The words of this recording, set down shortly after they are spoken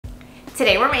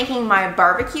Today we're making my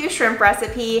barbecue shrimp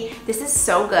recipe. This is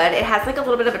so good. It has like a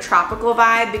little bit of a tropical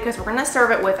vibe because we're gonna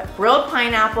serve it with grilled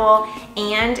pineapple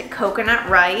and coconut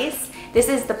rice. This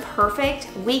is the perfect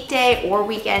weekday or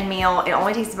weekend meal. It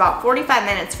only takes about 45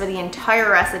 minutes for the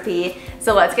entire recipe,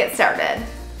 so let's get started.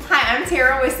 Hi, I'm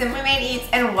Tara with Simply Made Eats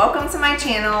and welcome to my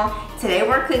channel. Today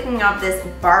we're cooking up this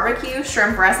barbecue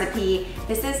shrimp recipe.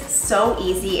 This is so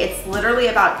easy. It's literally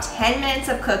about 10 minutes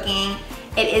of cooking.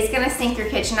 It is gonna stink your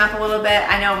kitchen up a little bit.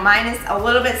 I know mine is a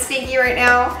little bit stinky right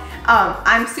now.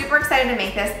 I'm super excited to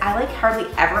make this. I like hardly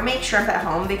ever make shrimp at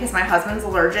home because my husband's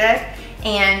allergic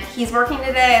and he's working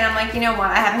today and I'm like, you know what,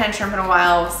 I haven't had shrimp in a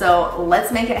while, so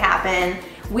let's make it happen.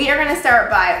 We are gonna start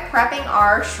by prepping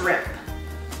our shrimp.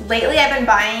 Lately I've been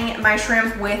buying my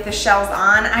shrimp with the shells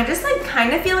on. I just like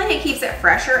kind of feel like it keeps it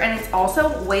fresher and it's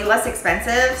also way less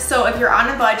expensive. So if you're on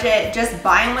a budget, just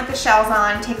buy them with the shells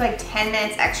on. Take like 10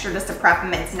 minutes extra just to prep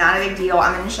them. It's not a big deal.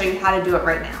 I'm gonna show you how to do it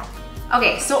right now.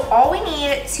 Okay, so all we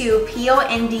need to peel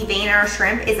and devein our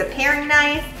shrimp is a paring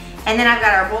knife. And then I've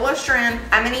got our bowl of shrimp.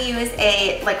 I'm gonna use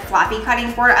a like floppy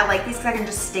cutting board. I like these because I can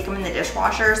just stick them in the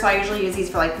dishwasher. So I usually use these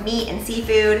for like meat and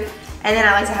seafood. And then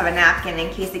I like to have a napkin in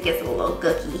case it gets a little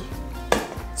gooky.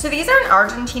 So these are an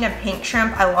Argentina pink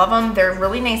shrimp. I love them. They're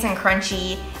really nice and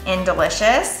crunchy and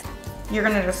delicious. You're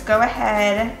gonna just go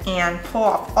ahead and pull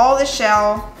off all the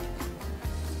shell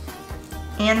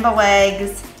and the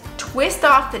legs, twist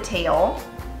off the tail.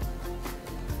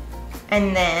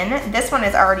 And then this one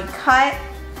is already cut,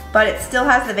 but it still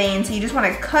has the vein. So you just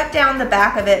wanna cut down the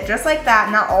back of it just like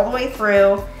that, not all the way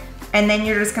through. And then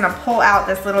you're just gonna pull out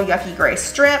this little yucky gray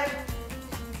strip.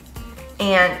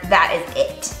 And that is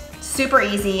it. Super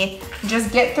easy.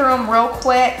 Just get through them real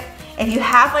quick. If you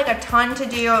have like a ton to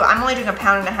do, I'm only doing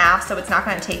 1.5 pounds, so it's not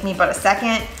gonna take me but a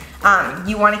second.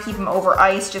 You wanna keep them over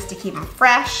ice just to keep them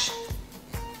fresh.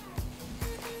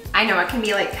 I know it can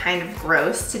be like kind of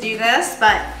gross to do this,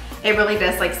 but it really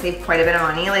does like save quite a bit of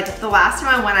money. Like the last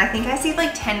time I went, I think I saved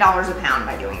like $10 a pound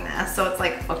by doing this. So it's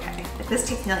like, okay, if this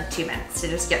takes me like 2 minutes to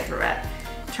just get through it,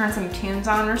 turn some tunes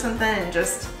on or something and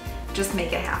just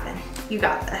make it happen. You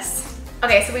got this.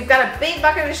 Okay, so we've got a big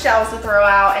bucket of shells to throw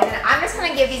out, and then I'm just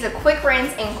gonna give these a quick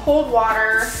rinse in cold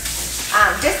water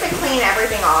just to clean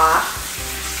everything off.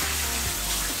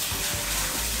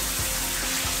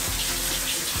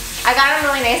 I got them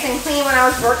really nice and clean when I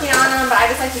was working on them, but I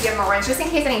just like to give them a rinse just in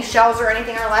case any shells or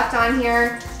anything are left on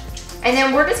here. And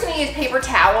then we're just gonna use paper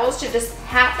towels to just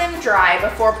pat them dry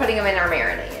before putting them in our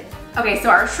marinade. Okay, so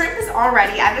our shrimp is all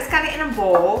ready. I've just got it in a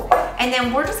bowl. And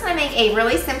then we're just gonna make a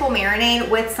really simple marinade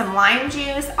with some lime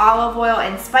juice, olive oil,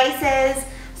 and spices.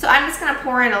 So I'm just gonna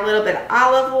pour in a little bit of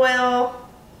olive oil.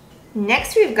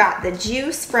 Next, we've got the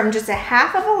juice from just a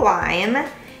half of a lime.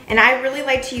 And I really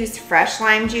like to use fresh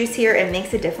lime juice here. It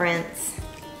makes a difference.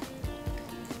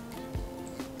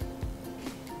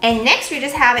 And next we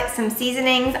just have some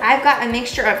seasonings. I've got a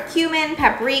mixture of cumin,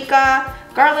 paprika,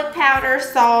 garlic powder,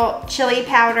 salt, chili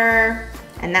powder,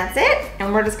 and that's it.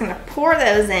 And we're just gonna pour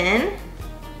those in.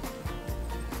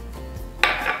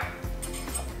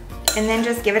 And then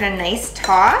just give it a nice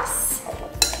toss.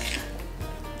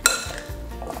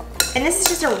 And this is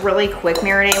just a really quick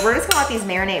marinade. We're just gonna let these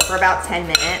marinate for about 10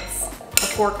 minutes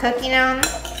before cooking them.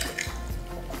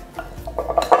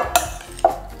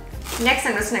 Next,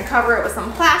 I'm just gonna cover it with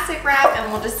some plastic wrap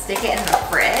and we'll just stick it in the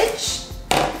fridge.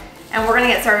 And we're gonna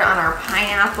get started on our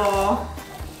pineapple.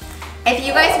 If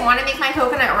you guys wanna make my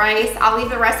coconut rice, I'll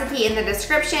leave the recipe in the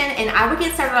description and I would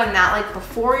get started on that like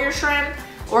before your shrimp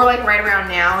or like right around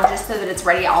now just so that it's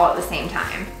ready all at the same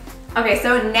time. Okay,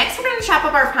 so next we're gonna chop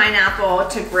up our pineapple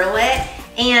to grill it.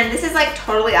 And this is like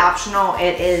totally optional.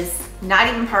 It is not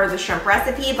even part of the shrimp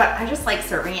recipe, but I just like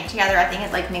serving it together. I think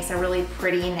it like makes a really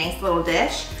pretty, nice little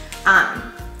dish.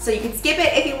 So you can skip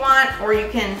it if you want, or you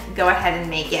can go ahead and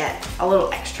make it a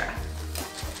little extra.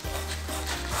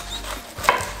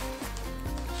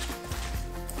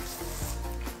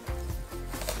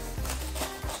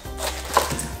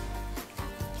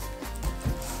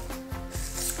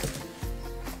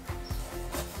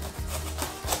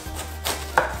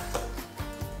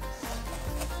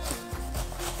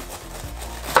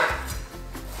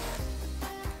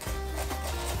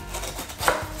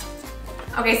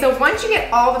 Okay, so once you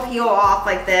get all the peel off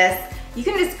like this, you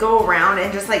can just go around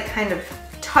and just like kind of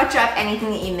touch up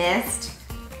anything that you missed.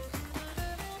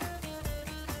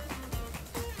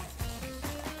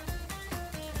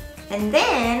 And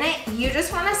then you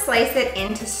just want to slice it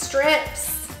into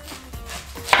strips.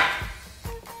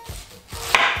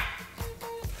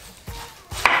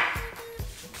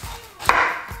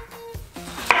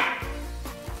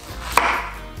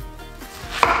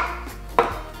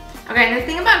 Okay, and the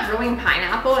thing about about grilling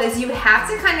pineapple is you have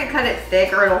to kind of cut it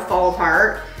thick or it'll fall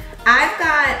apart. I've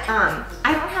got,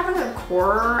 I don't have like a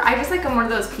quarter. I just like I'm one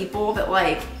of those people that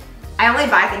like, I only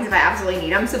buy things if I absolutely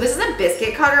need them. So this is a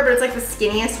biscuit cutter, but it's like the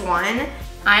skinniest one.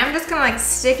 I am just gonna like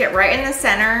stick it right in the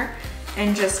center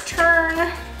and just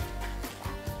turn.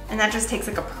 And that just takes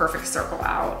like a perfect circle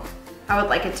out. I would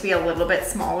like it to be a little bit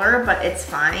smaller, but it's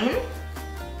fine.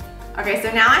 Okay,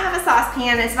 so now I have a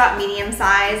saucepan. It's about medium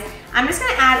size. I'm just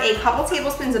gonna add a couple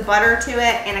tablespoons of butter to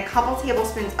it and a couple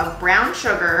tablespoons of brown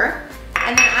sugar.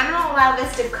 And then I'm gonna allow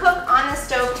this to cook on the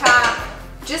stovetop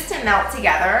just to melt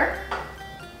together.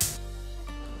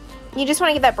 You just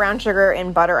wanna give that brown sugar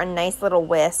and butter a nice little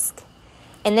whisk.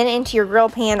 And then into your grill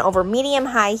pan over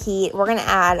medium-high heat, we're gonna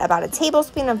add about a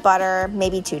tablespoon of butter,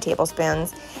 maybe 2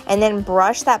 tablespoons, and then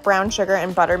brush that brown sugar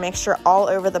and butter mixture all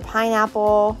over the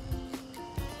pineapple.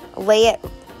 Lay it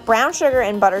brown sugar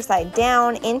and butter side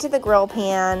down into the grill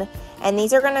pan, and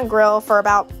these are gonna grill for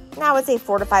about, I would say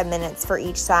 4 to 5 minutes for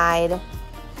each side.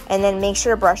 And then make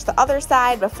sure to brush the other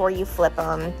side before you flip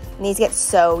them. And these get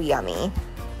so yummy.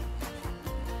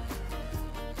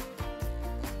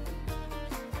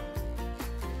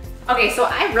 Okay, so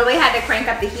I really had to crank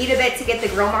up the heat a bit to get the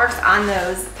grill marks on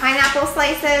those pineapple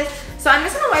slices. So I'm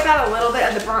just gonna wipe out a little bit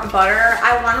of the burnt butter.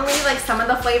 I wanna leave like some of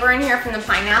the flavor in here from the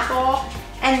pineapple.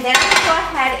 And then I'm gonna go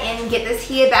ahead and get this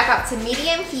heated back up to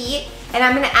medium heat. And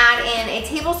I'm gonna add in a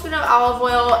tablespoon of olive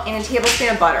oil and a tablespoon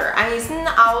of butter. I'm using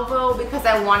the olive oil because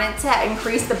I wanted to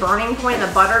increase the burning point of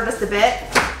the butter just a bit.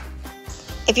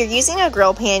 If you're using a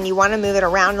grill pan, you wanna move it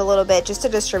around a little bit just to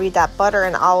distribute that butter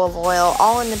and olive oil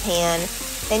all in the pan.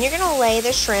 Then you're gonna lay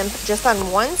the shrimp just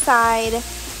on one side.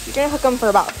 You're gonna cook them for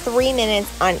about 3 minutes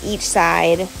on each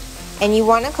side. And you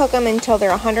wanna cook them until they're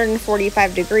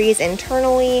 145 degrees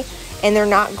internally and they're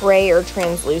not gray or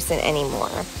translucent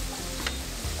anymore.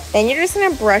 Then you're just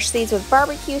gonna brush these with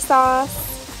barbecue sauce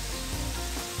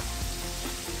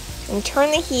and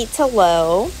turn the heat to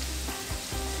low.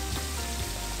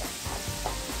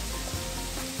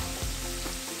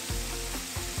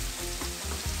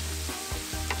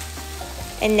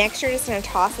 And next you're just gonna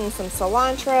toss in some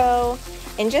cilantro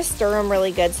and just stir them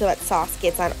really good so that sauce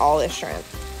gets on all the shrimp.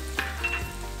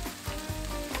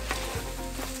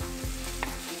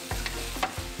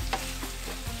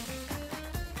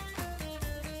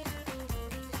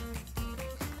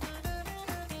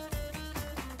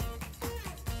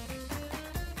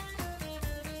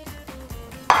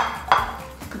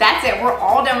 That's it, we're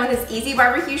all done with this easy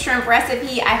barbecue shrimp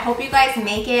recipe. I hope you guys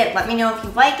make it. Let me know if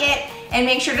you like it. And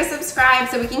make sure to subscribe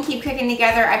so we can keep cooking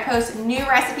together. I post new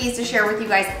recipes to share with you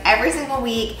guys every single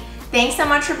week. Thanks so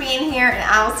much for being here, and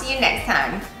I will see you next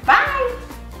time. Bye!